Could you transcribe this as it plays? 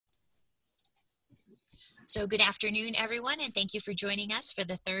So good afternoon, everyone, and thank you for joining us for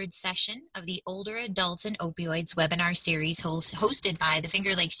the third session of the Older Adults and Opioids webinar series hosted by the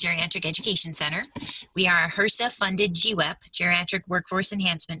Finger Lakes Geriatric Education Center. We are a HRSA-funded GWEP, Geriatric Workforce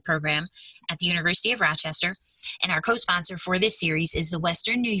Enhancement Program, at the University of Rochester, and our co-sponsor for this series is the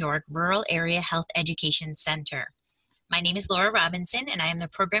Western New York Rural Area Health Education Center. My name is Laura Robinson, and I am the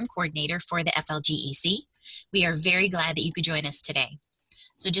Program Coordinator for the FLGEC. We are very glad that you could join us today.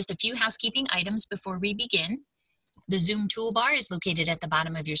 So just a few housekeeping items before we begin. The Zoom toolbar is located at the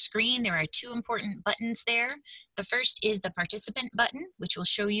bottom of your screen. There are two important buttons there. The first is the participant button, which will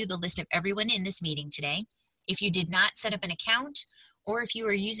show you the list of everyone in this meeting today. If you did not set up an account, or if you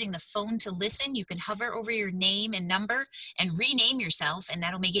are using the phone to listen, you can hover over your name and number and rename yourself, and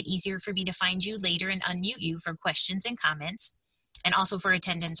that'll make it easier for me to find you later and unmute you for questions and comments. And also for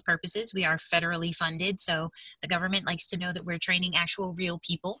attendance purposes, we are federally funded, so the government likes to know that we're training actual real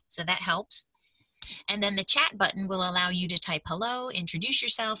people, so that helps. And then the chat button will allow you to type hello, introduce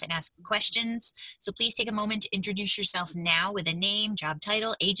yourself, and ask questions. So please take a moment to introduce yourself now with a name, job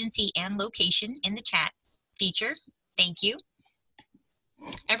title, agency, and location in the chat feature. Thank you.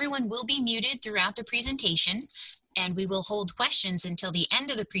 Everyone will be muted throughout the presentation, and we will hold questions until the end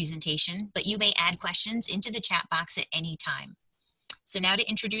of the presentation, but you may add questions into the chat box at any time. So now to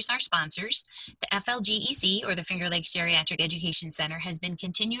introduce our sponsors, the FLGEC, or the Finger Lakes Geriatric Education Center, has been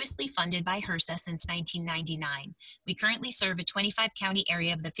continuously funded by HRSA since 1999. We currently serve a 25-county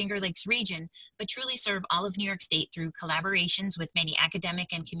area of the Finger Lakes region, but truly serve all of New York State through collaborations with many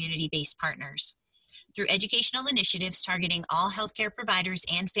academic and community-based partners. Through educational initiatives targeting all healthcare providers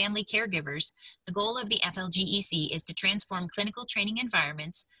and family caregivers, the goal of the FLGEC is to transform clinical training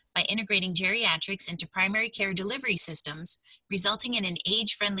environments by integrating geriatrics into primary care delivery systems, resulting in an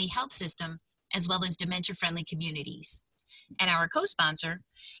age-friendly health system, as well as dementia-friendly communities. And our co-sponsor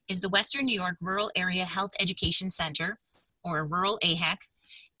is the Western New York Rural Area Health Education Center, or R-AHEC,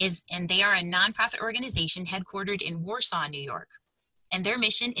 and they are a nonprofit organization headquartered in Warsaw, New York. And their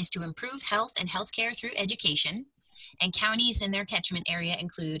mission is to improve health and healthcare through education. And counties in their catchment area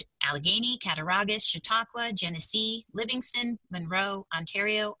include Allegheny, Cattaraugus, Chautauqua, Genesee, Livingston, Monroe,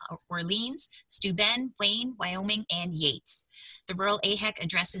 Ontario, Orleans, Steuben, Wayne, Wyoming, and Yates. The Rural AHEC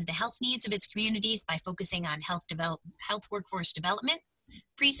addresses the health needs of its communities by focusing on health workforce development,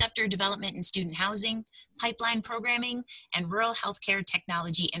 preceptor development and student housing, pipeline programming, and rural healthcare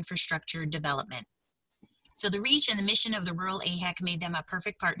technology infrastructure development. So the reach and the mission of the Rural AHEC made them a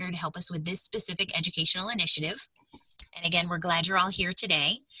perfect partner to help us with this specific educational initiative. And again, we're glad you're all here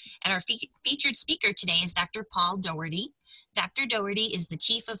today. And our featured speaker today is Dr. Paul Dougherty. Dr. Dougherty is the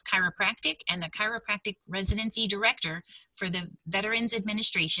Chief of Chiropractic and the Chiropractic Residency Director for the Veterans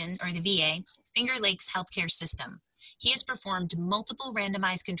Administration, or the VA, Finger Lakes Healthcare System. He has performed multiple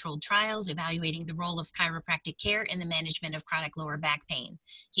randomized controlled trials evaluating the role of chiropractic care in the management of chronic lower back pain.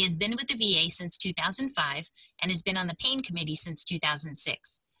 He has been with the VA since 2005 and has been on the pain committee since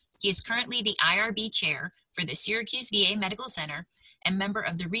 2006. He is currently the IRB chair for the Syracuse VA Medical Center and member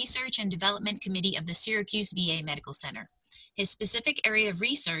of the Research and Development Committee of the Syracuse VA Medical Center. His specific area of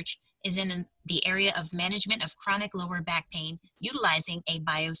research is in the area of management of chronic lower back pain, utilizing a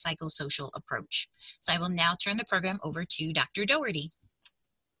biopsychosocial approach. So I will now turn the program over to Dr. Dougherty.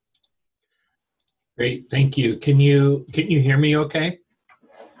 Great, thank you. Can you hear me okay?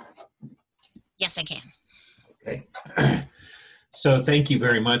 Yes, I can. Okay. So thank you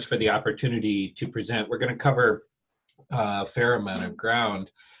very much for the opportunity to present. We're going to cover a fair amount of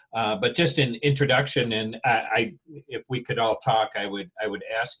ground, but just an introduction, and if we could all talk, I would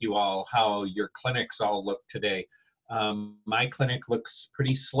ask you all how your clinics all look today. My clinic looks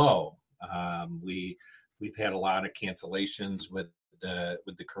pretty slow. We've had a lot of cancellations with the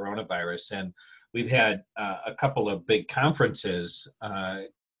coronavirus, and we've had a couple of big conferences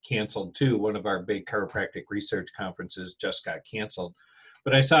canceled too. One of our big chiropractic research conferences just got canceled.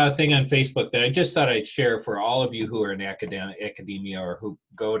 But I saw a thing on Facebook that I just thought I'd share for all of you who are in academia or who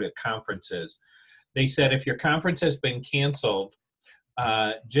go to conferences. They said if your conference has been canceled,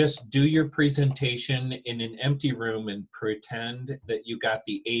 just do your presentation in an empty room and pretend that you got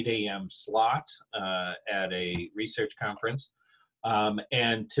the 8 a.m. slot at a research conference.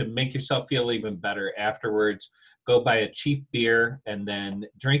 And to make yourself feel even better afterwards, go buy a cheap beer and then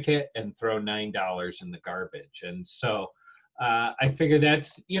drink it and throw $9 in the garbage. And so I figure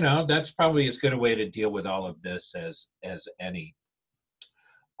that's probably as good a way to deal with all of this as any.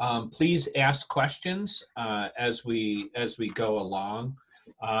 Please ask questions as we go along.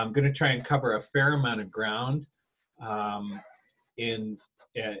 I'm going to try and cover a fair amount of ground. in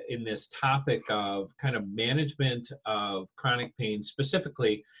this topic of kind of management of chronic pain,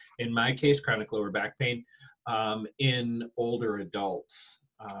 specifically in my case, chronic lower back pain, in older adults.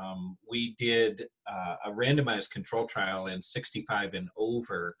 We did a randomized control trial in 65 and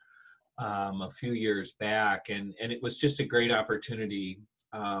over a few years back, and it was just a great opportunity.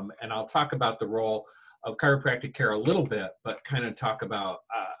 And I'll talk about the role of chiropractic care a little bit, but kind of talk about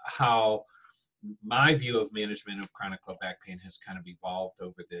how my view of management of chronic low back pain has kind of evolved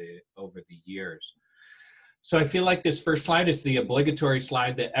over the years. So I feel like this first slide is the obligatory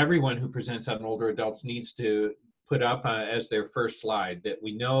slide that everyone who presents on older adults needs to put up as their first slide, that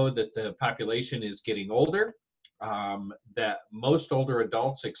we know that the population is getting older, that most older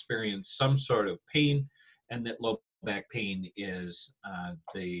adults experience some sort of pain, and that low back pain is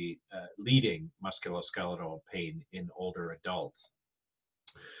the leading musculoskeletal pain in older adults.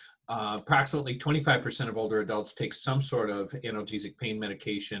 Approximately 25% of older adults take some sort of analgesic pain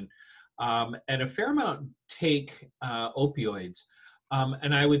medication, and a fair amount take opioids.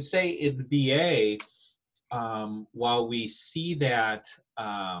 And I would say in the VA, while we see that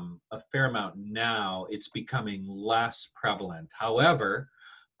a fair amount now, it's becoming less prevalent. However,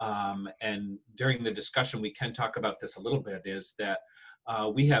 and during the discussion we can talk about this a little bit, is that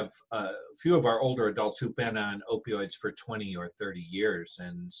we have a few of our older adults who've been on opioids for 20 or 30 years.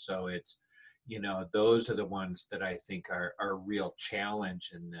 And so it's, those are the ones that I think are a real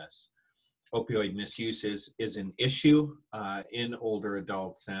challenge in this. Opioid misuse is an issue in older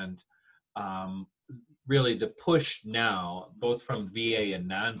adults, and really the push now, both from VA and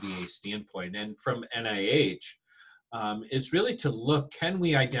non-VA standpoint and from NIH, is really to look, can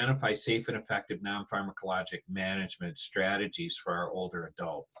we identify safe and effective non-pharmacologic management strategies for our older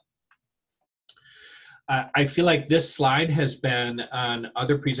adults? I feel like this slide has been on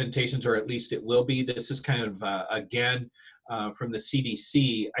other presentations, or at least it will be. This is kind of, again, from the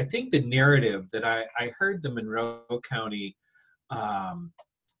CDC. I think the narrative that I heard the Monroe County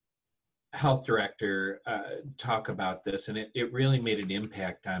health director talk about this, and it really made an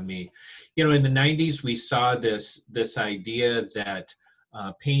impact on me. In the 90s, we saw this idea that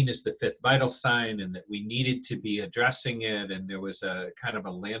pain is the fifth vital sign and that we needed to be addressing it. And there was a kind of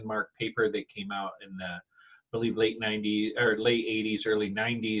a landmark paper that came out in the, I believe, late 90s or late 80s, early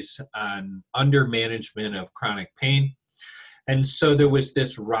 90s on under management of chronic pain. And so there was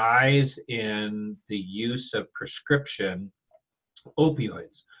this rise in the use of prescription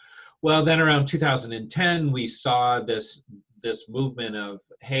opioids. Well, then around 2010, we saw this movement of,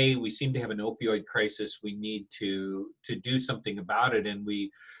 hey, we seem to have an opioid crisis. We need to do something about it. And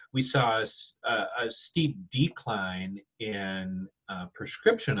we saw a steep decline in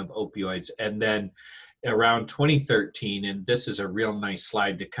prescription of opioids. And then around 2013, and this is a real nice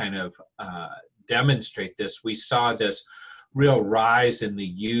slide to kind of demonstrate this, we saw this real rise in the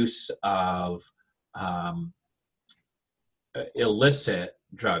use of illicit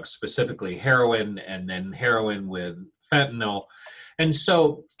drugs, specifically heroin, and then heroin with fentanyl. And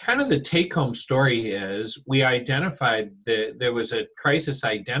so kind of the take-home story is we identified that there was a crisis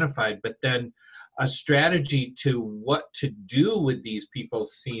identified, but then a strategy to what to do with these people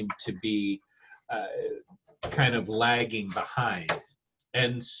seemed to be kind of lagging behind.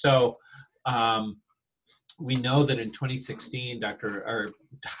 And so we know that in 2016,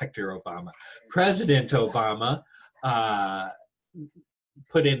 President Obama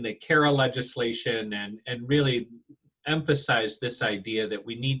put in the CARA legislation and really emphasized this idea that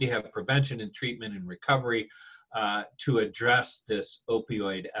we need to have prevention and treatment and recovery to address this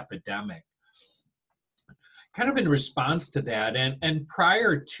opioid epidemic. Kind of in response to that, and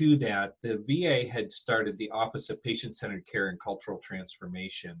prior to that, the VA had started the Office of Patient-Centered Care and Cultural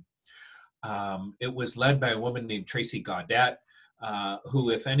Transformation. It was led by a woman named Tracy Gaudette, who,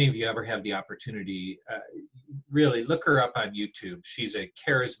 if any of you ever have the opportunity, really look her up on YouTube. She's a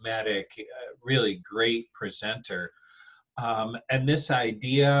charismatic, really great presenter. And this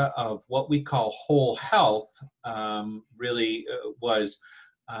idea of what we call whole health really was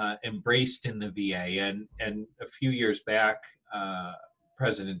embraced in the VA. And a few years back,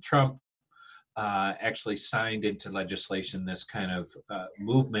 President Trump actually signed into legislation this kind of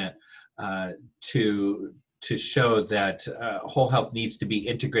movement to show that whole health needs to be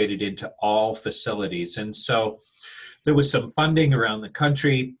integrated into all facilities. And so there was some funding around the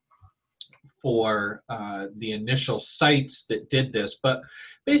country for the initial sites that did this. But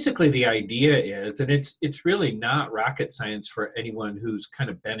basically the idea is, and it's really not rocket science for anyone who's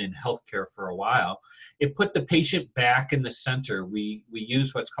kind of been in healthcare for a while, it put the patient back in the center. We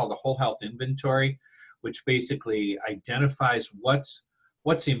use what's called a whole health inventory, which basically identifies what's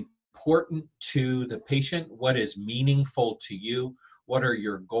important to the patient, what is meaningful to you, what are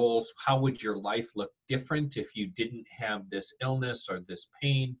your goals, how would your life look different if you didn't have this illness or this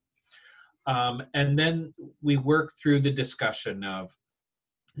pain. And then we work through the discussion of,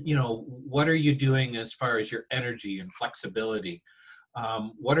 what are you doing as far as your energy and flexibility?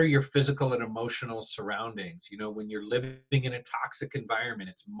 What are your physical and emotional surroundings? When you're living in a toxic environment,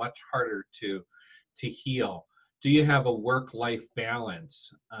 it's much harder to heal. Do you have a work-life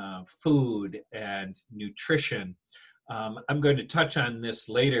balance, food and nutrition? I'm going to touch on this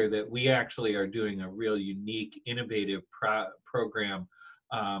later, that we actually are doing a real unique, innovative program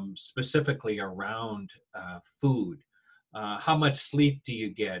specifically around food. How much sleep do you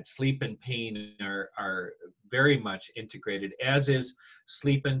get? Sleep and pain are very much integrated, as is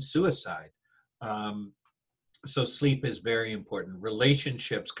sleep and suicide. So sleep is very important.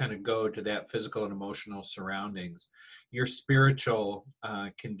 Relationships kind of go to that physical and emotional surroundings. Your spiritual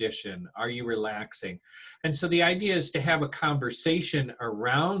condition, are you relaxing? And so the idea is to have a conversation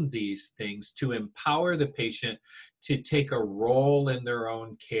around these things to empower the patient to take a role in their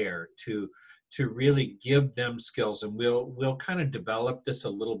own care, to really give them skills. And we'll kind of develop this a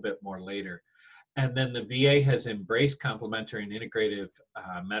little bit more later. And then the VA has embraced complementary and integrative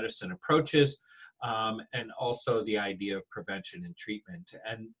medicine approaches, and also the idea of prevention and treatment.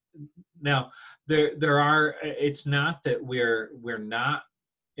 And now there are, it's not that we're not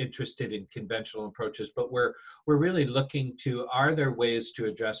interested in conventional approaches, but we're really looking to, are there ways to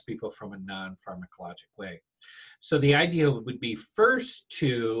address people from a non-pharmacologic way? So the idea would be, first,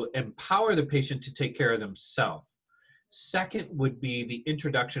 to empower the patient to take care of themselves. Second would be the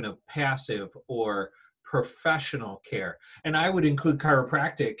introduction of passive or professional care. And I would include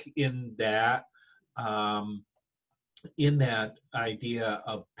chiropractic in that idea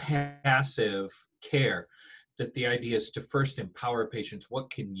of passive care, that the idea is to first empower patients. What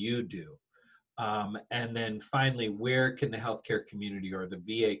can you do? And then finally, where can the healthcare community or the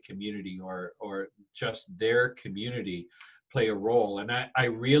VA community or just their community play a role? And I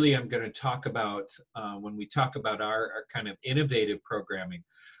really am going to talk about, when we talk about our kind of innovative programming,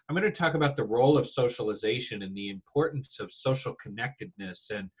 I'm going to talk about the role of socialization and the importance of social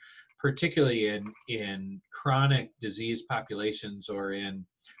connectedness, and particularly in chronic disease populations or in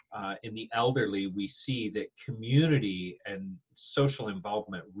the elderly, we see that community and social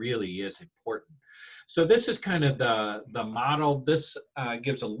involvement really is important. So this is kind of the model. This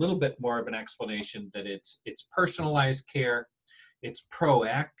gives a little bit more of an explanation that it's personalized care, it's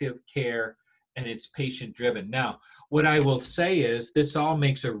proactive care, and it's patient-driven. Now, what I will say is this all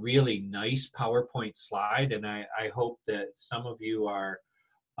makes a really nice PowerPoint slide, and I hope that some of you are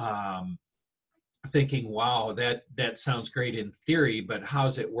thinking, wow, that sounds great in theory, but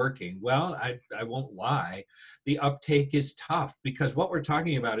how's it working? Well, I won't lie. The uptake is tough, because what we're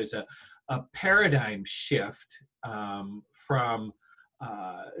talking about is a paradigm shift from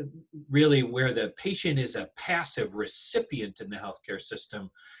really where the patient is a passive recipient in the healthcare system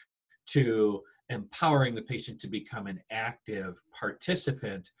to empowering the patient to become an active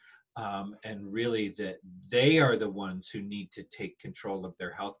participant, and really that they are the ones who need to take control of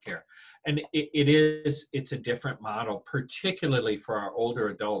their healthcare. And it's a different model, particularly for our older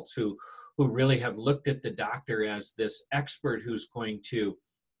adults who really have looked at the doctor as this expert who's going to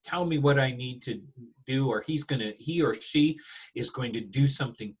tell me what I need to do, or he or she is going to do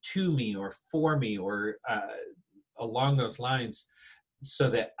something to me or for me or along those lines,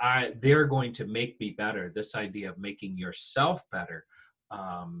 so that they're going to make me better. This idea of making yourself better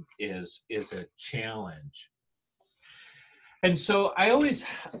is a challenge. And so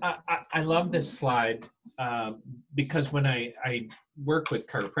I love this slide because when I work with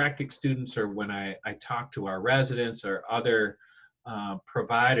chiropractic students, or when I talk to our residents or other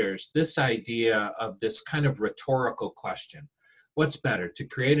providers, this idea of this kind of rhetorical question: what's better, to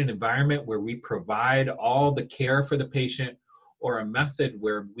create an environment where we provide all the care for the patient, or a method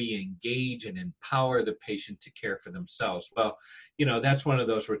where we engage and empower the patient to care for themselves? Well, that's one of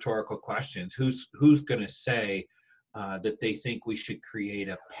those rhetorical questions. Who's going to say that they think we should create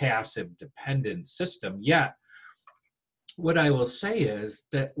a passive dependent system? Yet, what I will say is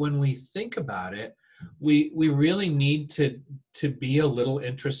that when we think about it, we really need to be a little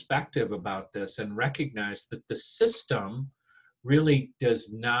introspective about this and recognize that the system really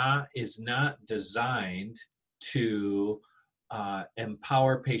is not designed to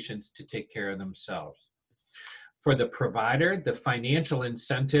empower patients to take care of themselves. For the provider, the financial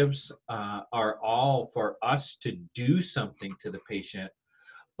incentives are all for us to do something to the patient.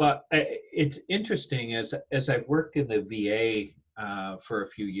 But it's interesting, as I've worked in the VA for a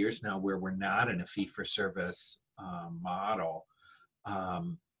few years now, where we're not in a fee-for-service model,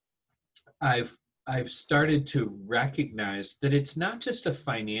 I've I've started to recognize that it's not just a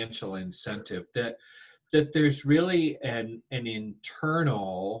financial incentive, that there's really an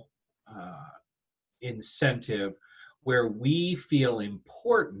internal uh, incentive where we feel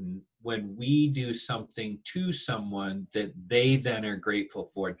important when we do something to someone that they then are grateful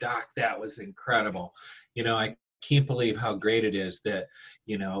for. Doc, that was incredible. I can't believe how great it is that,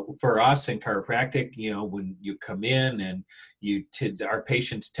 for us in chiropractic, when you come in and our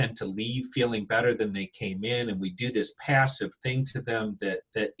patients tend to leave feeling better than they came in, and we do this passive thing to them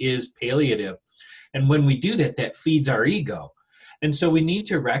that is palliative. And when we do that, that feeds our ego. And so we need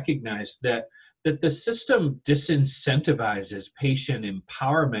to recognize that the system disincentivizes patient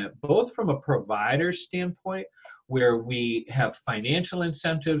empowerment, both from a provider standpoint, where we have financial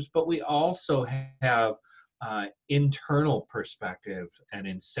incentives, but we also have internal perspective and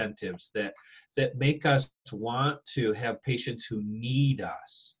incentives that make us want to have patients who need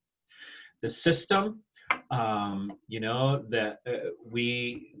us. The system, that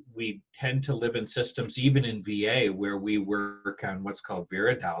we tend to live in systems, even in VA, where we work on what's called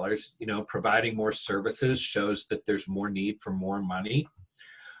Vera dollars. Providing more services shows that there's more need for more money,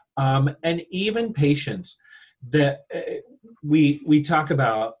 and even patients that we talk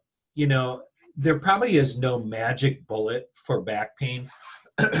about. There probably is no magic bullet for back pain,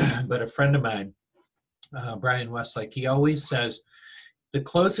 but a friend of mine, Brian Westlake, he always says the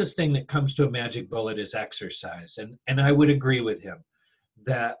closest thing that comes to a magic bullet is exercise. And I would agree with him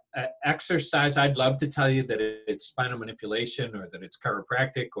that exercise, I'd love to tell you that it's spinal manipulation or that it's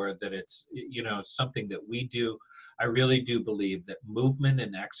chiropractic or that it's, something that we do. I really do believe that movement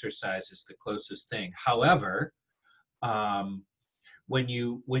and exercise is the closest thing. However, when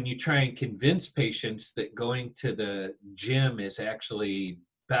you try and convince patients that going to the gym is actually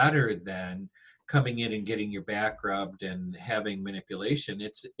better than coming in and getting your back rubbed and having manipulation,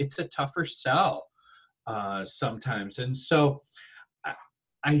 it's a tougher sell sometimes. And so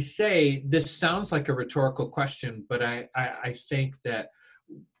I say this sounds like a rhetorical question, but I think that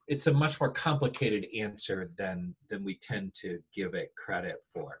it's a much more complicated answer than we tend to give it credit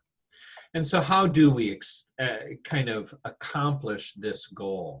for. And so how do we kind of accomplish this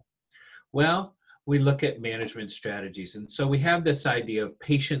goal? Well, we look at management strategies. And so we have this idea of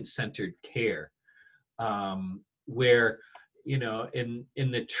patient-centered care, where, in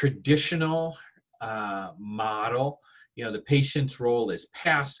the traditional model, the patient's role is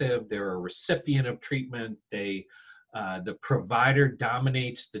passive. They're a recipient of treatment. The provider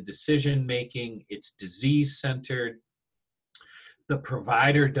dominates the decision-making. It's disease-centered. The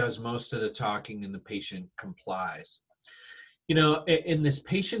provider does most of the talking and the patient complies. In this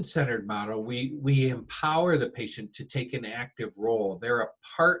patient-centered model, we empower the patient to take an active role. They're a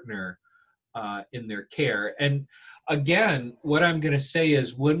partner in their care. And again, what I'm going to say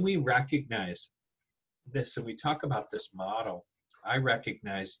is when we recognize this and we talk about this model, I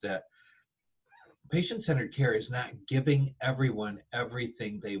recognize that patient-centered care is not giving everyone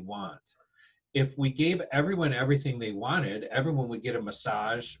everything they want. If we gave everyone everything they wanted, everyone would get a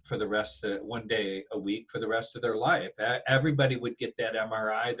massage for the rest of one day a week for the rest of their life. Everybody would get that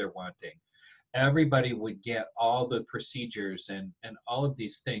MRI they're wanting. Everybody would get all the procedures and all of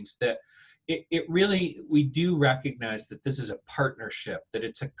these things that it really, we do recognize that this is a partnership, that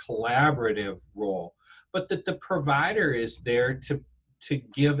it's a collaborative role, but that the provider is there to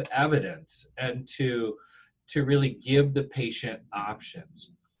give evidence and to really give the patient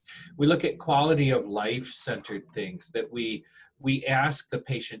options. We look at quality of life centered things that we ask the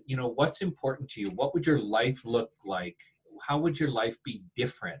patient, what's important to you? What would your life look like? How would your life be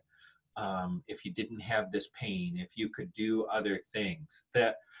different if you didn't have this pain, if you could do other things?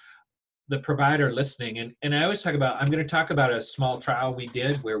 That the provider listening, and I always I'm going to talk about a small trial we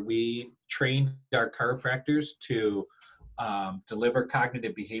did where we trained our chiropractors to deliver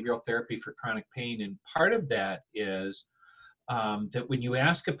cognitive behavioral therapy for chronic pain. And part of that is that when you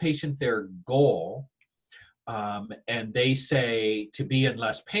ask a patient their goal, and they say to be in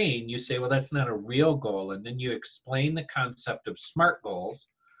less pain, you say, well, that's not a real goal. And then you explain the concept of SMART goals,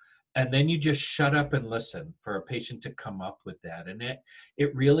 and then you just shut up and listen for a patient to come up with that. And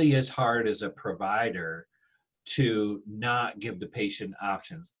it really is hard as a provider to not give the patient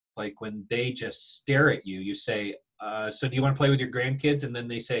options. Like when they just stare at you, you say, so do you want to play with your grandkids? And then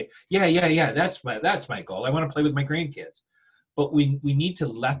they say, yeah, that's my goal. I want to play with my grandkids. But we need to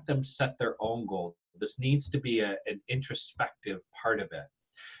let them set their own goal. This needs to be an introspective part of it.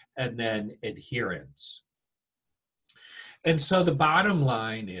 And then adherence. And so the bottom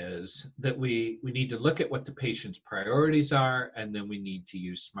line is that we need to look at what the patient's priorities are, and then we need to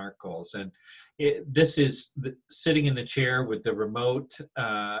use SMART goals. And this is sitting in the chair with the remote,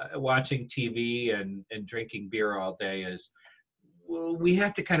 watching TV and drinking beer all day is, well, we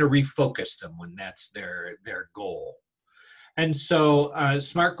have to kind of refocus them when that's their goal. And so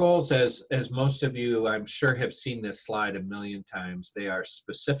SMART goals, as most of you I'm sure have seen this slide a million times, they are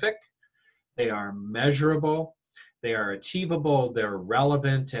specific, they are measurable, they are achievable, they're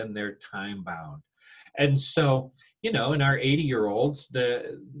relevant, and they're time bound. And so, in our 80-year-olds,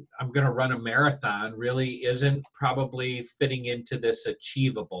 I'm going to run a marathon really isn't probably fitting into this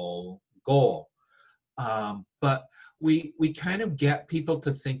achievable goal. But we kind of get people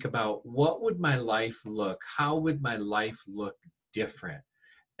to think about, what would my life look? How would my life look different?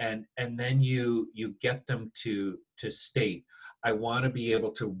 And then you get them to state, I want to be able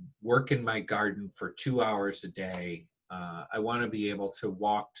to work in my garden for 2 hours a day. I want to be able to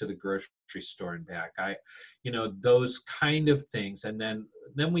walk to the grocery store and back. Those kind of things. And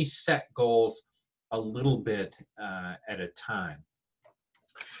then we set goals a little bit at a time.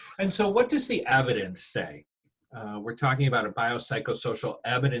 And so what does the evidence say? We're talking about a biopsychosocial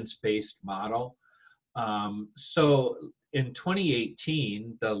evidence-based model. So in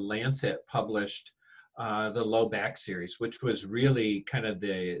 2018, the Lancet published the low back series, which was really kind of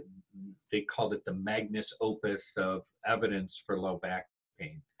they called it the magnus opus of evidence for low back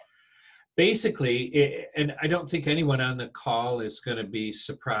pain. Basically, and I don't think anyone on the call is going to be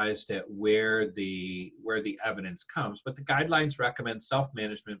surprised at where the evidence comes, but the guidelines recommend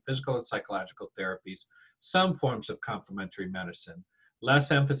self-management, physical and psychological therapies, some forms of complementary medicine,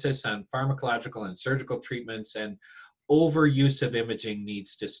 less emphasis on pharmacological and surgical treatments, and overuse of imaging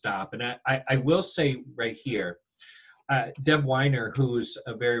needs to stop. And I will say right here, Deb Weiner, who's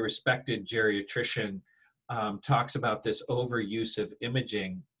a very respected geriatrician, talks about this overuse of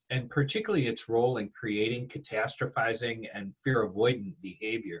imaging, and particularly its role in creating catastrophizing and fear-avoidant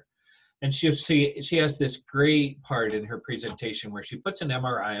behavior. And she has this great part in her presentation where she puts an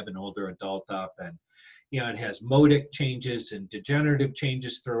MRI of an older adult up, and it has modic changes and degenerative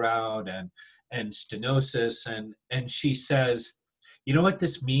changes throughout, and stenosis, and she says, you know what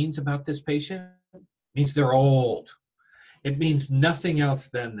this means about this patient? It means they're old. It means nothing else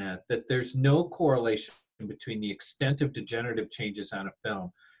than that there's no correlation between the extent of degenerative changes on a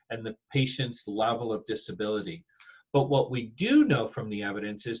film and the patient's level of disability. But what we do know from the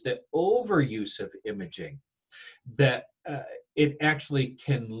evidence is that overuse of imaging, that it actually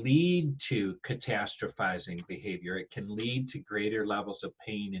can lead to catastrophizing behavior. It can lead to greater levels of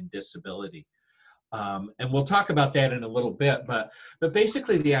pain and disability. And we'll talk about that in a little bit, but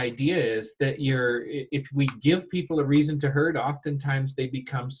basically the idea is that if we give people a reason to hurt, oftentimes they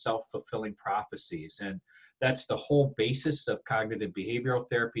become self-fulfilling prophecies. And that's the whole basis of cognitive behavioral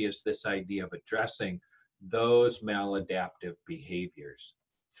therapy, is this idea of addressing those maladaptive behaviors.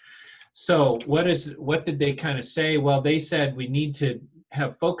 So what did they kind of say? Well, they said we need to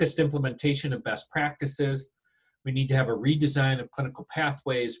have focused implementation of best practices. We need to have a redesign of clinical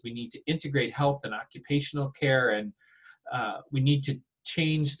pathways. We need to integrate health and occupational care, and we need to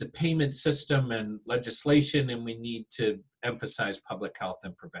change the payment system and legislation, and we need to emphasize public health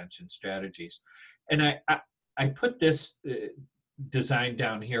and prevention strategies. And I put this design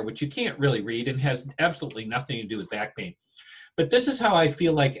down here, which you can't really read and has absolutely nothing to do with back pain. But this is how I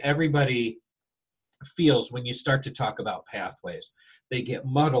feel like everybody feels when you start to talk about pathways. They get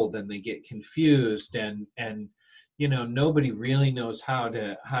muddled and they get confused, and nobody really knows how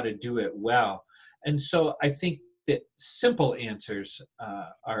to do it well. And so I think that simple answers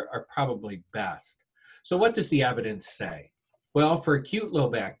are probably best. So what does the evidence say? Well, for acute low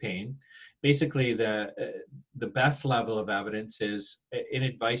back pain, basically the best level of evidence is an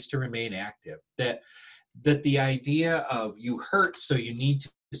advice to remain active. That the idea of you hurt so you need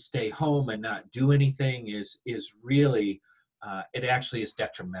to stay home and not do anything is really, it actually is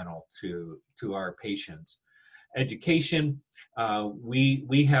detrimental to our patients. Education,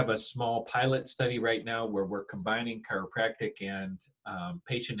 we have a small pilot study right now where we're combining chiropractic and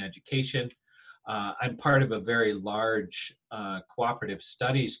patient education. I'm part of a very large cooperative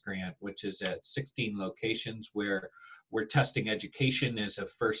studies grant, which is at 16 locations, where we're testing education as a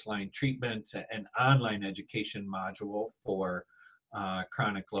first-line treatment, an online education module for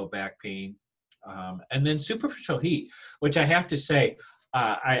chronic low back pain, and then superficial heat, which I have to say,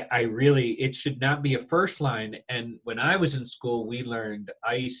 it should not be a first line. And when I was in school, we learned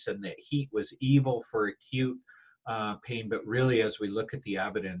ice and that heat was evil for acute pain. But really, as we look at the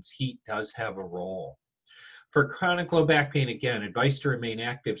evidence, heat does have a role. For chronic low back pain, again, advice to remain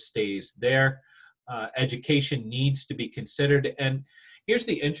active stays there. education needs to be considered. And here's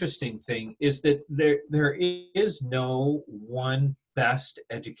the interesting thing is that there is no one best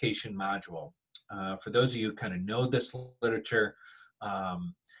education module. For those of you who kind of know this literature,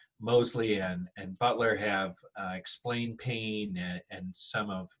 Mosley and Butler have explained pain and some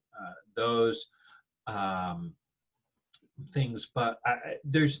of those things, but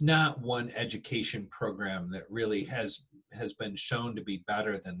there's not one education program that really has been shown to be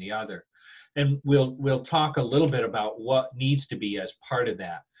better than the other. And we'll talk a little bit about what needs to be as part of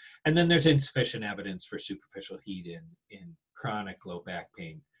that. And then there's insufficient evidence for superficial heat in chronic low back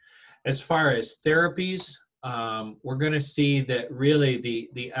pain. As far as therapies, we're going to see that really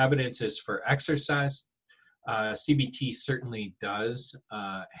the evidence is for exercise. CBT certainly does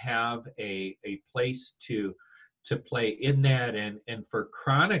have a place to play in that, and for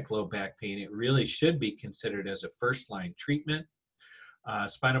chronic low back pain, it really should be considered as a first-line treatment.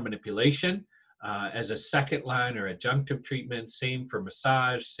 Spinal manipulation as a second-line or adjunctive treatment, same for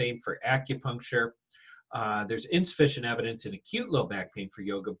massage, same for acupuncture. There's insufficient evidence in acute low back pain for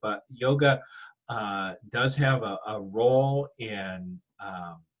yoga, but yoga does have a role in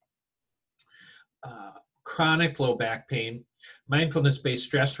chronic low back pain. Mindfulness-based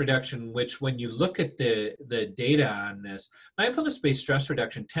stress reduction, which when you look at the data on this, mindfulness-based stress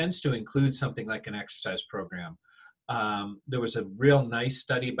reduction tends to include something like an exercise program. There was a real nice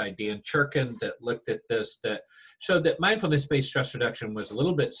study by Dan Churkin that looked at this that showed that mindfulness-based stress reduction was a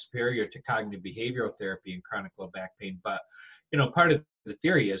little bit superior to cognitive behavioral therapy in chronic low back pain. But, you know, part of the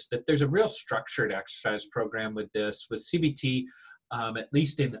theory is that there's a real structured exercise program with this. With CBT, at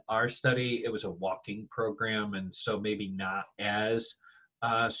least in our study, it was a walking program, and so maybe not as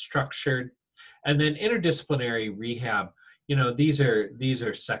structured. And then interdisciplinary rehab, you know, these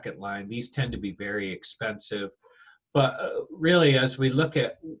are second line. These tend to be very expensive. But really, as we look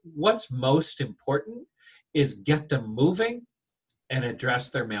at what's most important is get them moving and address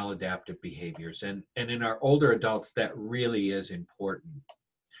their maladaptive behaviors. And in our older adults, that really is important.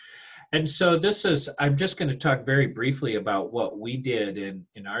 And so I'm just going to talk very briefly about what we did in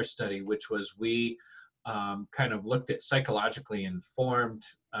our study, which was we kind of looked at psychologically informed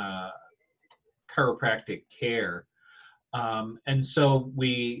chiropractic care. And so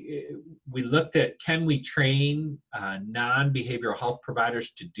we looked at, can we train non-behavioral health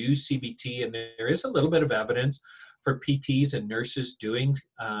providers to do CBT? And there is a little bit of evidence for PTs and nurses doing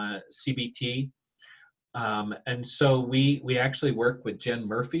CBT. And so we actually worked with Jen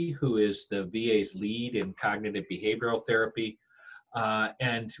Murphy, who is the VA's lead in cognitive behavioral therapy.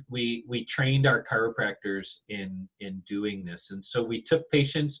 And we trained our chiropractors in doing this. And so we took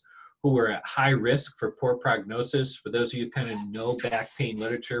patients who were at high risk for poor prognosis. For those of you who kind of know back pain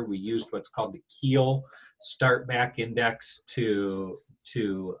literature, we used what's called the Kiel Start Back Index to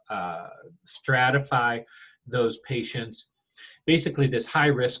stratify those patients. Basically, this high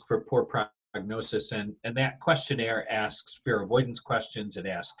risk for poor prognosis, and that questionnaire asks fear avoidance questions, it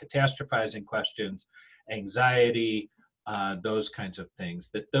asks catastrophizing questions, anxiety, those kinds of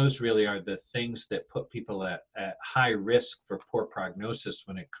things. That those really are the things that put people at high risk for poor prognosis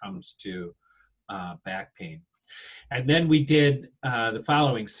when it comes to back pain. And then we did the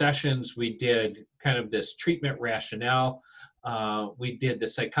following sessions, we did kind of this treatment rationale. We did the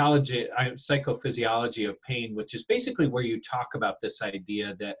psychophysiology of pain, which is basically where you talk about this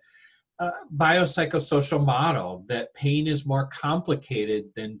idea that biopsychosocial model, that pain is more complicated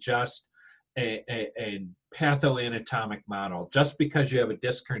than just a pathoanatomic model. Just because you have a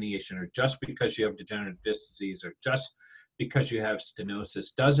disc herniation, or just because you have degenerative disc disease, or just because you have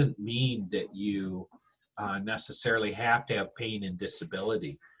stenosis doesn't mean that you necessarily have to have pain and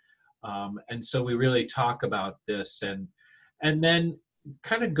disability. And so we really talk about this and then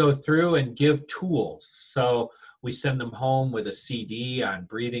kind of go through and give tools. So we send them home with a CD on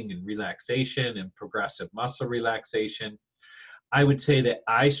breathing and relaxation and progressive muscle relaxation. I would say that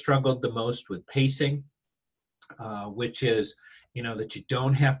I struggled the most with pacing, which is, you know, that you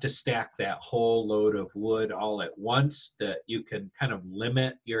don't have to stack that whole load of wood all at once, that you can kind of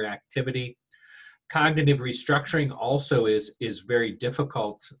limit your activity. Cognitive restructuring also is very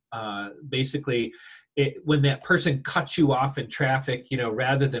difficult. Basically, when that person cuts you off in traffic, you know,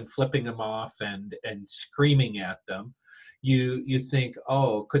 rather than flipping them off and screaming at them, you think,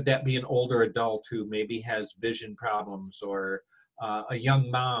 oh, could that be an older adult who maybe has vision problems, or a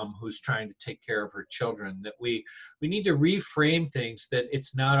young mom who's trying to take care of her children? That we need to reframe things, that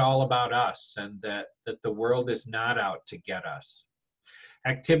it's not all about us, and that the world is not out to get us.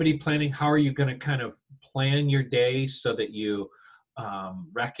 Activity planning, how are you going to kind of plan your day so that you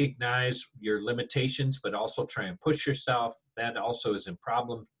recognize your limitations, but also try and push yourself? That also is in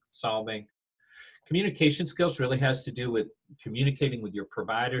problem solving. communication skills really has to do with communicating with your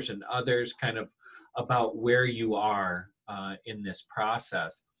providers and others kind of about where you are in this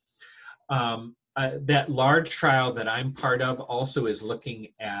process. That large trial that I'm part of also is looking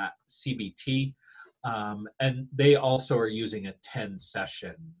at CBT, and they also are using a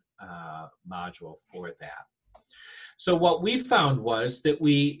 10-session module for that. So what we found was that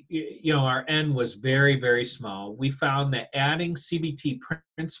our N was very, very small. We found that adding CBT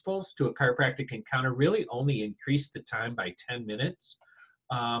principles to a chiropractic encounter really only increased the time by 10 minutes,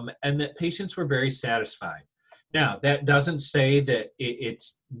 and that patients were very satisfied. Now, that doesn't say that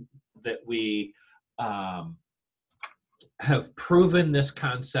that we have proven this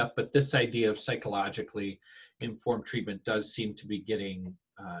concept, but this idea of psychologically informed treatment does seem to be getting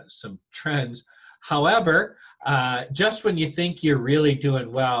some trends. However, just when you think you're really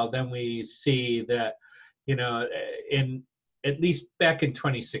doing well, then we see that, in at least back in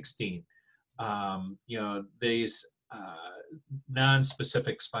 2016, these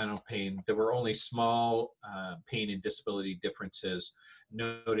non-specific spinal pain, there were only small pain and disability differences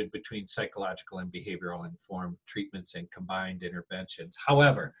noted between psychological and behavioral informed treatments and combined interventions.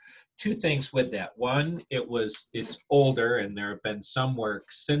 However, two things with that. One, it's older and there have been some work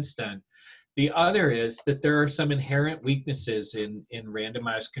since then. The other is that there are some inherent weaknesses in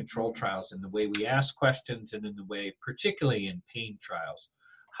randomized control trials in the way we ask questions and in the way, particularly in pain trials,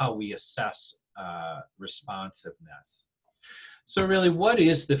 how we assess responsiveness. So really, what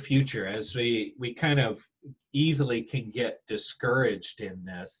is the future as we kind of easily can get discouraged in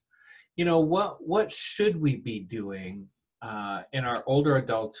this? What should we be doing in our older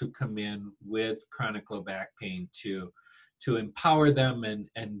adults who come in with chronic low back pain to empower them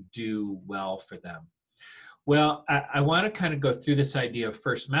and do well for them? Well, I want to kind of go through this idea of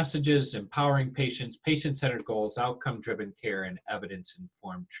first messages, empowering patients, patient-centered goals, outcome-driven care, and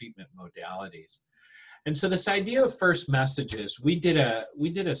evidence-informed treatment modalities. And so this idea of first messages, we did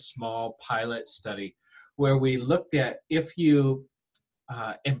a small pilot study where we looked at if you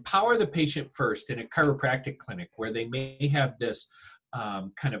empower the patient first in a chiropractic clinic where they may have this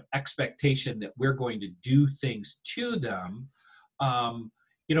kind of expectation that we're going to do things to them.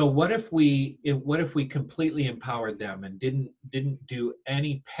 What if we completely empowered them and didn't do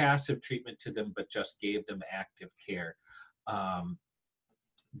any passive treatment to them, but just gave them active care,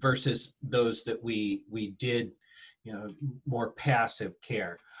 versus those that we did, more passive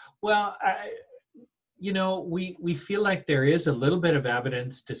care? Well, we feel like there is a little bit of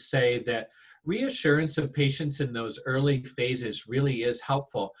evidence to say that reassurance of patients in those early phases really is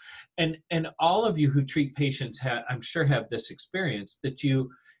helpful. And all of you who treat patients, I'm sure, have this experience that you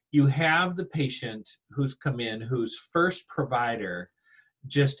have the patient who's come in, whose first provider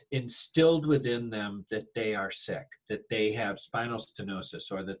just instilled within them that they are sick, that they have spinal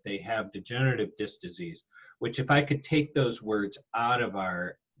stenosis, or that they have degenerative disc disease, which if I could take those words out of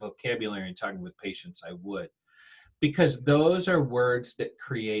our vocabulary and talking with patients, I would. Because those are words that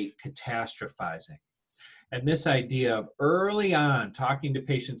create catastrophizing. And this idea of early on talking to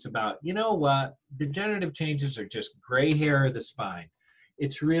patients about, degenerative changes are just gray hair of the spine.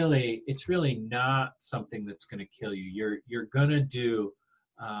 It's really not something that's going to kill you. You're going to do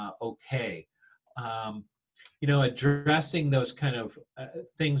okay. Addressing those kind of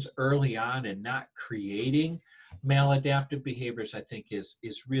things early on and not creating maladaptive behaviors, I think is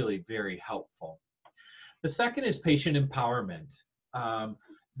really very helpful. The second is patient empowerment,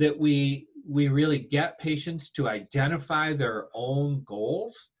 that we really get patients to identify their own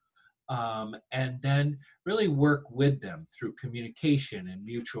goals, and then really work with them through communication and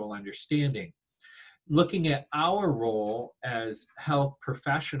mutual understanding. Looking at our role as health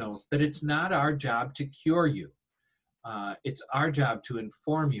professionals, that it's not our job to cure you. It's our job to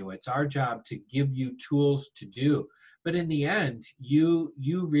inform you. It's our job to give you tools to do. But in the end, you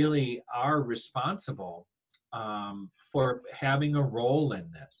really are responsible for having a role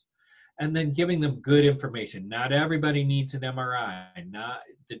in this. And then giving them good information. Not everybody needs an MRI.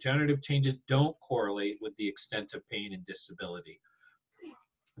 Degenerative changes don't correlate with the extent of pain and disability.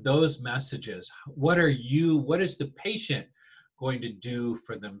 Those messages, what is the patient going to do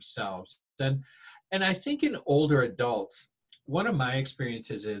for themselves? And I think in older adults, one of my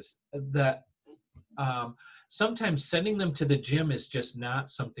experiences is that sometimes sending them to the gym is just not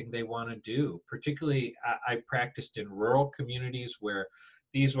something they want to do. Particularly, I practiced in rural communities where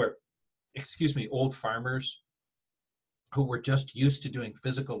these were, old farmers who were just used to doing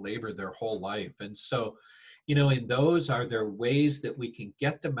physical labor their whole life. And so, in those, are there ways that we can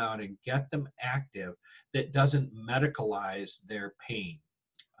get them out and get them active that doesn't medicalize their pain?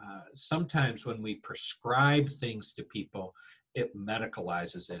 Sometimes when we prescribe things to people, it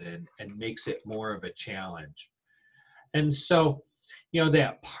medicalizes it and makes it more of a challenge. And so,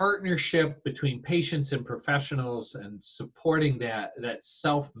 that partnership between patients and professionals and supporting that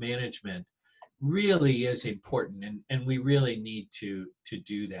self-management really is important, and we really need to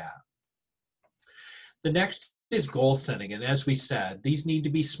do that. The next is goal setting, and as we said, these need to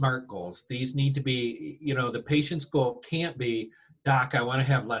be SMART goals. These need to be, the patient's goal can't be, doc, I want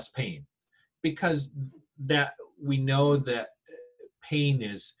to have less pain, because that we know that pain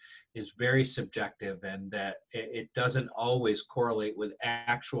is very subjective, and that it doesn't always correlate with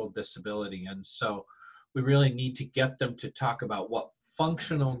actual disability. And so we really need to get them to talk about what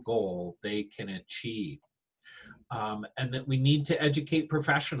functional goal they can achieve. And that we need to educate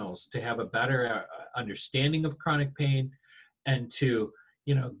professionals to have a better understanding of chronic pain, and to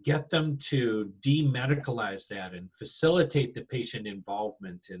get them to demedicalize that and facilitate the patient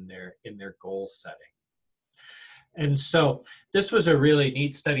involvement in their goal setting. And so this was a really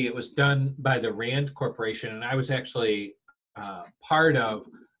neat study. It was done by the RAND Corporation, and I was actually part of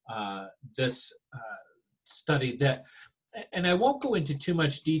this study that, and I won't go into too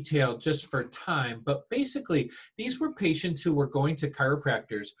much detail just for time, but basically these were patients who were going to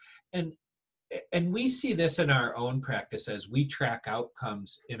chiropractors, and we see this in our own practice as we track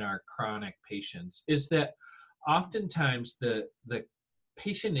outcomes in our chronic patients, is that oftentimes the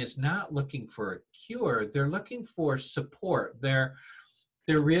patient is not looking for a cure, they're looking for support. There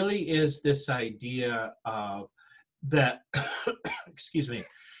really is this idea of that, excuse me,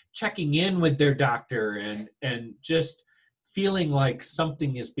 checking in with their doctor and just feeling like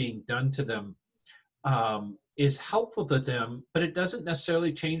something is being done to them is helpful to them, but it doesn't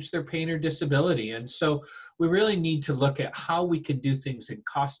necessarily change their pain or disability. And so we really need to look at how we can do things in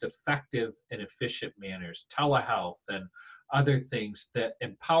cost-effective and efficient manners, telehealth and other things that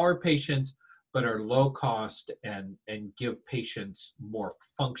empower patients but are low cost and give patients more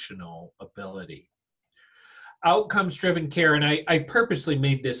functional ability. Outcomes-driven care, and I purposely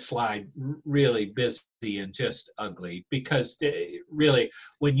made this slide really busy and just ugly, because really,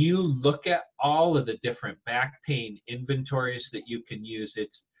 when you look at all of the different back pain inventories that you can use,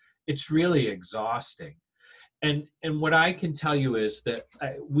 it's really exhausting. And what I can tell you is that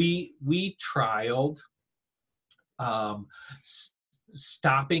we trialed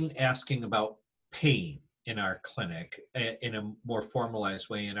stopping asking about pain in our clinic in a more formalized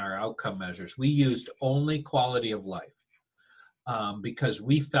way in our outcome measures. We used only quality of life because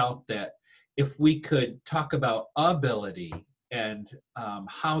we felt that if we could talk about ability and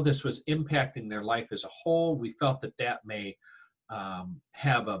how this was impacting their life as a whole, we felt that that may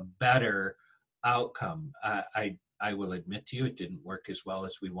have a better outcome. I will admit to you, it didn't work as well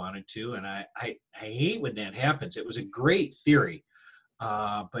as we wanted to, and I hate when that happens. It was a great theory,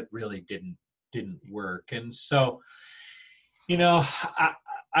 but really didn't work. And so,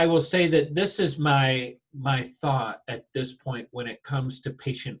 I will say that this is my thought at this point when it comes to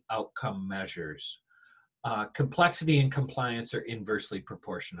patient outcome measures. Complexity and compliance are inversely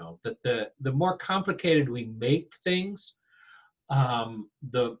proportional. That the more complicated we make things,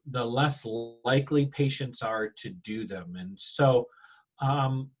 the less likely patients are to do them. And so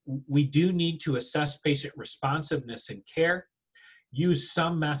we do need to assess patient responsiveness and care. Use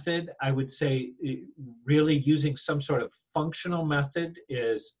some method. I would say really using some sort of functional method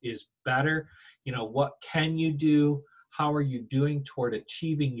is better. What can you do? How are you doing toward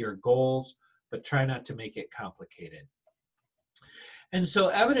achieving your goals? But try not to make it complicated. And so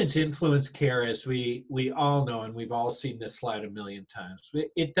evidence-influenced care, as we all know, and we've all seen this slide a million times,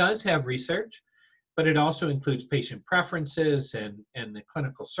 it does have research, but it also includes patient preferences and the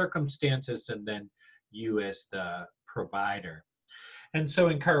clinical circumstances, and then you as the provider. And so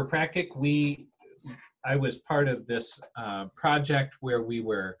in chiropractic, I was part of this project where we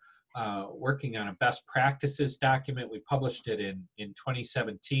were working on a best practices document. We published it in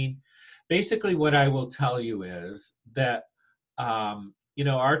 2017. Basically, what I will tell you is that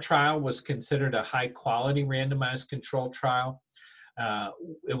our trial was considered a high-quality randomized controlled trial.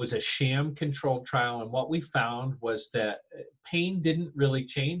 It was a sham controlled trial, and what we found was that pain didn't really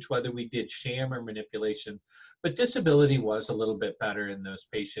change whether we did sham or manipulation, but disability was a little bit better in those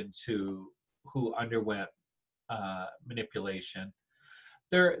patients who underwent manipulation.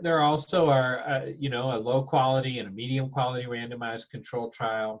 There also are a low quality and a medium quality randomized controlled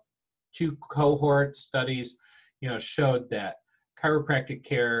trial. 2 cohort studies showed that chiropractic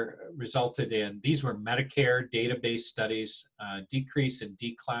care resulted in, these were Medicare database studies, decrease and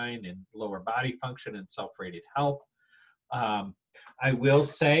decline in lower body function and self-rated health. I will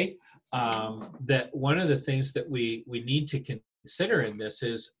say that one of the things that we need to consider in this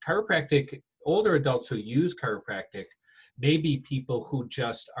is chiropractic, older adults who use chiropractic maybe people who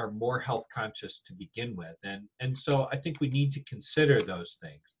just are more health conscious to begin with. And so I think we need to consider those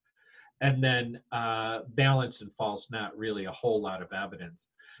things. And then balance and false, not really a whole lot of evidence.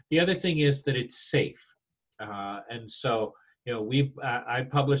 The other thing is that it's safe. And so, I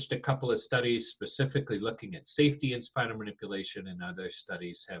published a couple of studies specifically looking at safety in spinal manipulation, and other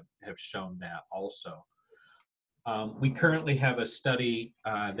studies have shown that also. We currently have a study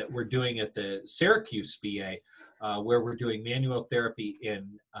that we're doing at the Syracuse VA where we're doing manual therapy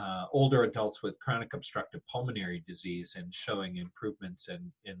in older adults with chronic obstructive pulmonary disease and showing improvements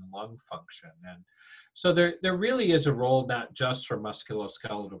in lung function. And so there really is a role not just for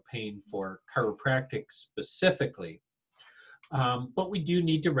musculoskeletal pain for chiropractic specifically, but we do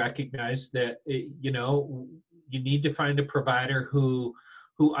need to recognize that, you need to find a provider who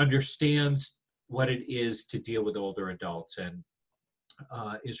understands what it is to deal with older adults and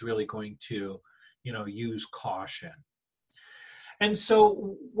is really going to, use caution. And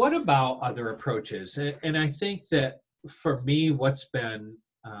so what about other approaches? And I think that for me, what's been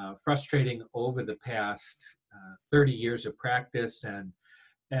frustrating over the past 30 years of practice and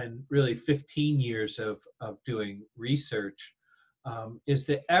really 15 years of doing research is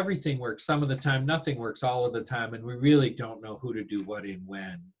that everything works some of the time, nothing works all of the time, and we really don't know who to do what and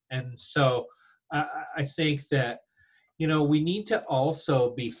when. And so I think that, we need to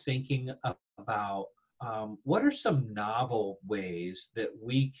also be thinking about what are some novel ways that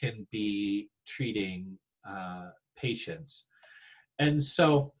we can be treating patients. And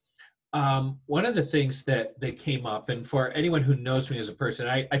so one of the things that came up, and for anyone who knows me as a person,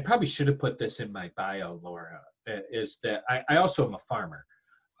 I probably should have put this in my bio, Laura, is that I also am a farmer.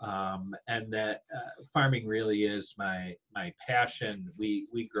 And that farming really is my passion.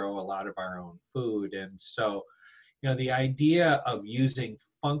 We grow a lot of our own food. And so, the idea of using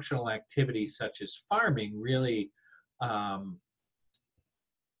functional activities such as farming really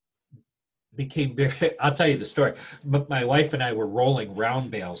became very, I'll tell you the story. My wife and I were rolling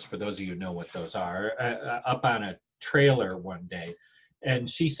round bales, for those of you who know what those are, up on a trailer one day. And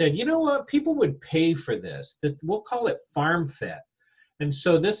she said, you know what, people would pay for this, that we'll call it farm fit. And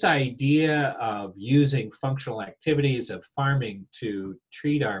so this idea of using functional activities of farming to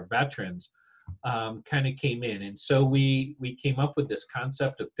treat our veterans kind of came in. And so we came up with this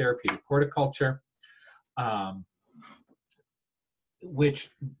concept of therapeutic horticulture, which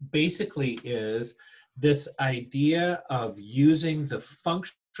basically is this idea of using the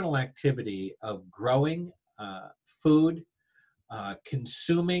functional activity of growing food,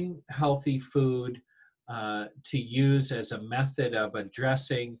 consuming healthy food, to use as a method of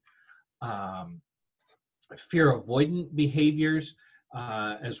addressing fear avoidant behaviors,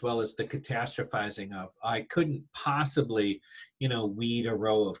 as well as the catastrophizing of, I couldn't possibly, weed a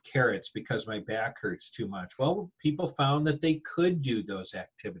row of carrots because my back hurts too much. Well, people found that they could do those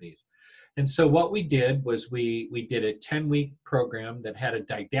activities. And so what we did was we did a 10-week program that had a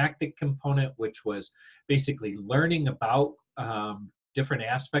didactic component, which was basically learning about different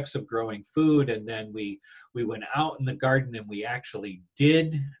aspects of growing food. And then we went out in the garden and we actually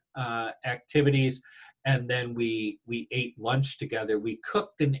did activities. And then we ate lunch together. We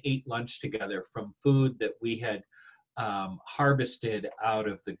cooked and ate lunch together from food that we had harvested out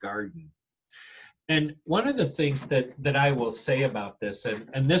of the garden. And one of the things that I will say about this,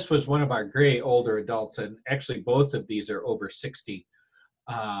 and this was one of our great older adults, and actually both of these are over 60,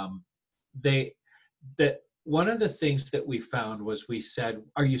 one of the things that we found was we said,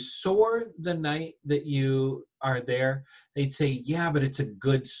 are you sore the night that you are there? They'd say, yeah, but it's a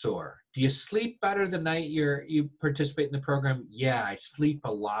good sore. Do you sleep better the night you participate in the program? Yeah, I sleep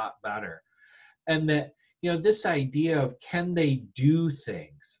a lot better. And that, this idea of can they do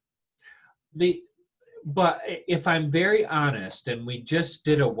things? But if I'm very honest, and we just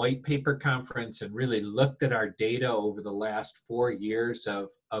did a white paper conference and really looked at our data over the last 4 years of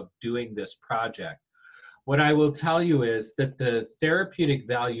doing this project, what I will tell you is that the therapeutic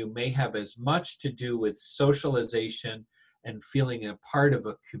value may have as much to do with socialization and feeling a part of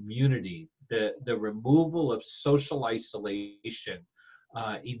a community. The removal of social isolation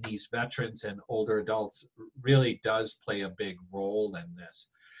in these veterans and older adults really does play a big role in this.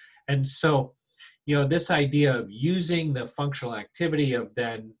 And so, this idea of using the functional activity of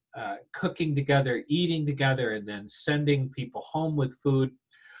then cooking together, eating together, and then sending people home with food,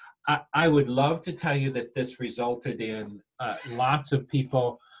 I would love to tell you that this resulted in lots of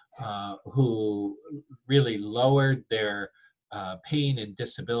people who really lowered their pain and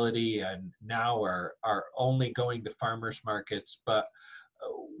disability and now are only going to farmers markets. But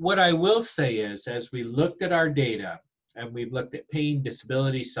what I will say is, as we looked at our data, and we've looked at pain,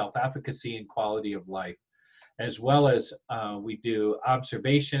 disability, self-efficacy, and quality of life, as well as we do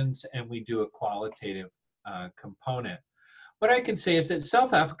observations and we do a qualitative component. What I can say is that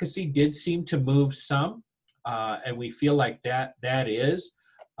self-efficacy did seem to move some, and we feel like that is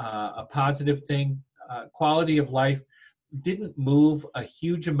a positive thing. Quality of life didn't move a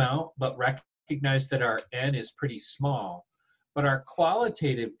huge amount, but recognize that our N is pretty small. But our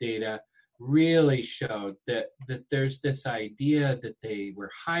qualitative data really showed that there's this idea that they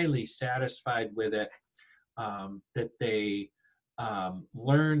were highly satisfied with it, that they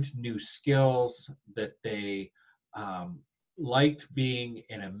learned new skills, that they liked being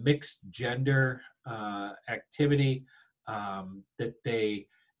in a mixed gender activity, that they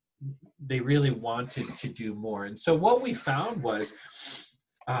really wanted to do more. And so what we found was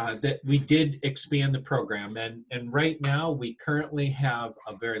that we did expand the program. And right now we currently have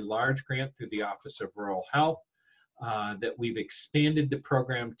a very large grant through the Office of Rural Health that we've expanded the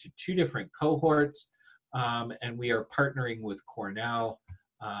program to 2 different cohorts. And we are partnering with Cornell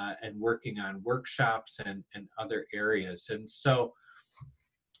and working on workshops and other areas. And so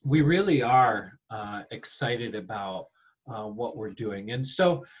we really are excited about what we're doing. And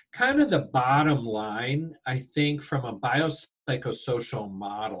so kind of the bottom line, I think, from a biopsychosocial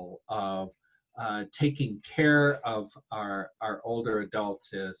model of taking care of our older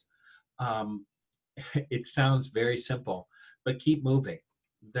adults is, it sounds very simple, but keep moving.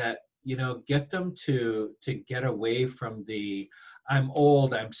 That, you know, get them to get away from the, I'm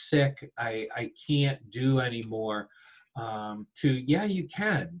old, I'm sick, I can't do anymore, to, yeah, you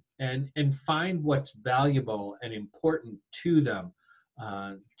can, and find what's valuable and important to them,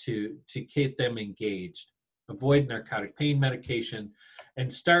 to keep them engaged. Avoid narcotic pain medication,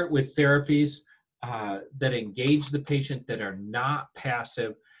 and start with therapies that engage the patient, that are not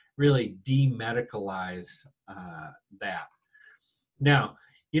passive, really demedicalize that. Now,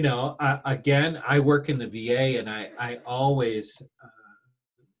 you know, again, I work in the VA, and I always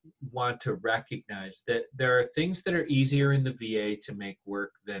want to recognize that there are things that are easier in the VA to make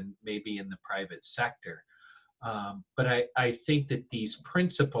work than maybe in the private sector. But I think that these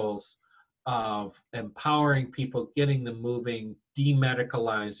principles of empowering people, getting them moving,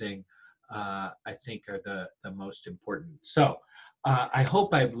 demedicalizing, I think are the most important. So I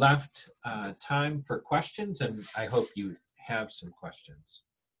hope I've left time for questions, and I hope you have some questions.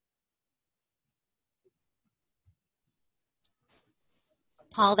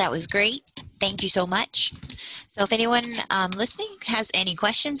 Paul, that was great. Thank you so much. So if anyone listening has any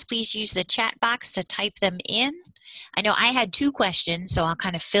questions, please use the chat box to type them in. I know I had 2 questions, so I'll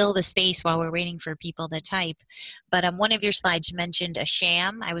kind of fill the space while we're waiting for people to type. But one of your slides mentioned a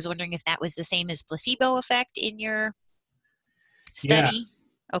sham. I was wondering if that was the same as placebo effect in your study?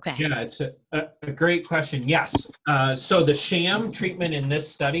 Yeah. Okay. Yeah, it's a great question. Yes. So the sham treatment in this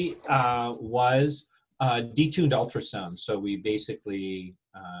study was detuned ultrasound. So we basically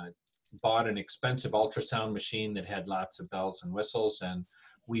bought an expensive ultrasound machine that had lots of bells and whistles, and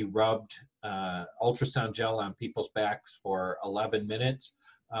we rubbed ultrasound gel on people's backs for 11 minutes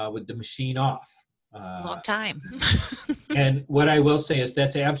with the machine off. Long time. And what I will say is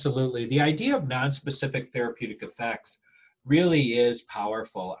that's absolutely, the idea of non-specific therapeutic effects really is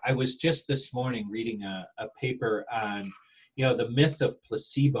powerful. I was just this morning reading a paper on, you know, the myth of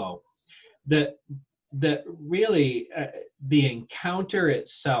placebo. That really, the encounter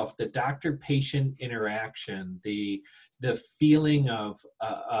itself, the doctor-patient interaction, the feeling of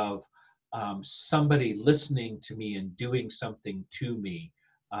somebody listening to me and doing something to me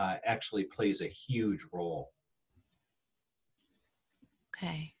actually plays a huge role.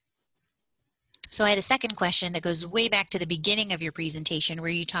 Okay. So I had a second question that goes way back to the beginning of your presentation, where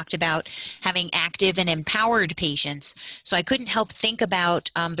you talked about having active and empowered patients. So I couldn't help think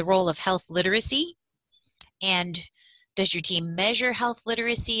about the role of health literacy. And does your team measure health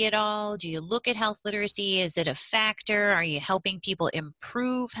literacy at all? Do you look at health literacy? Is it a factor? Are you helping people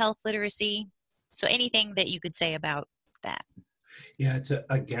improve health literacy? So anything that you could say about that? Yeah, it's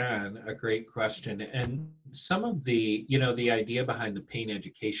again a great question. And some of the, you know, the idea behind the pain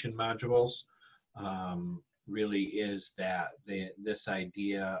education modules really is that this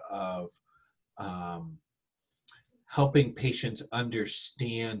idea of helping patients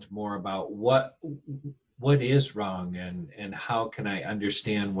understand more about what is wrong, and how can I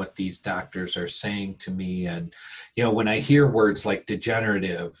understand what these doctors are saying to me. And, you know, when I hear words like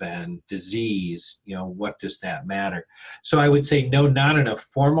degenerative and disease, you know, what does that matter? So I would say no, not in a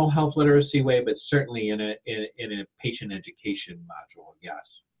formal health literacy way, but certainly in a patient education module,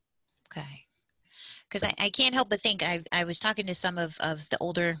 yes. Okay. Because I can't help but think, I was talking to some of the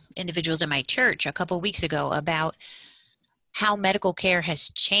older individuals in my church a couple of weeks ago about how medical care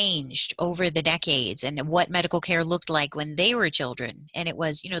has changed over the decades and what medical care looked like when they were children. And it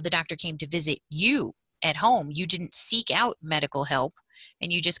was, the doctor came to visit you at home. You didn't seek out medical help,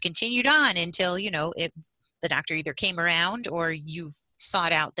 and you just continued on until, the doctor either came around or you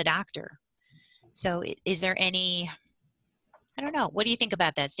sought out the doctor. So is there any, I don't know, what do you think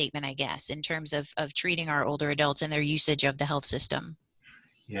about that statement, I guess, in terms of treating our older adults and their usage of the health system?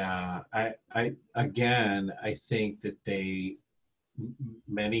 Yeah, I think that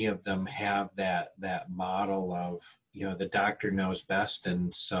many of them have that model of, the doctor knows best,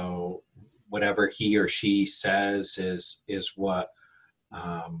 and so whatever he or she says is what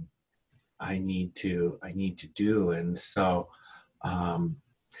I need to do. And so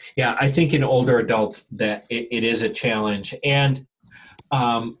yeah, I think in older adults that it is a challenge, and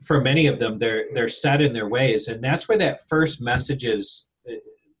for many of them they're set in their ways, and that's where that first messages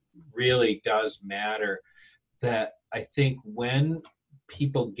really does matter. That I think when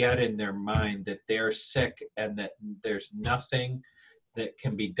people get in their mind that they're sick and that there's nothing that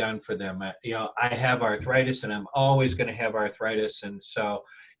can be done for them. I have arthritis and I'm always going to have arthritis, and so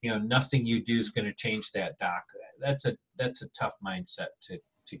nothing you do is going to change that, doc. That's a tough mindset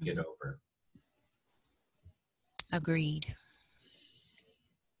to get over. Agreed.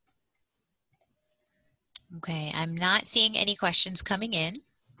 Okay, I'm not seeing any questions coming in.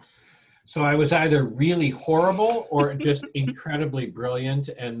 So I was either really horrible or just incredibly brilliant,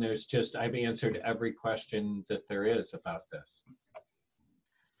 and I've answered every question that there is about this.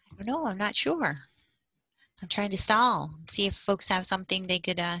 I don't know, I'm not sure. I'm trying to stall, see if folks have something they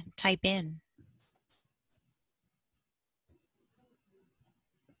could type in.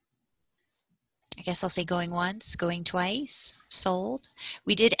 I guess I'll say going once, going twice, sold.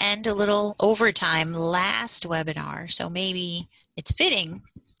 We did end a little overtime last webinar, so maybe it's fitting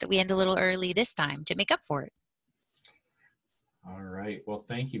that we end a little early this time to make up for it. All right. Well,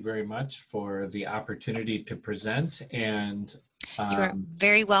 thank you very much for the opportunity to present. And you're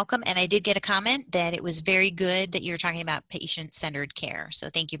very welcome. And I did get a comment that it was very good that you were talking about patient-centered care. So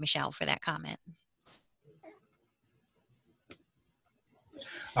thank you, Michelle, for that comment.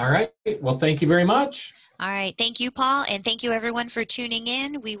 All right. Well, thank you very much. All right. Thank you, Paul. And thank you, everyone, for tuning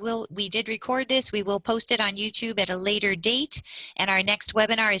in. We did record this. We will post it on YouTube at a later date. And our next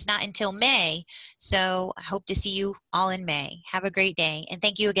webinar is not until May. So I hope to see you all in May. Have a great day. And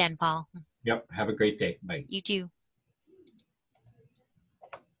thank you again, Paul. Yep. Have a great day. Bye. You too.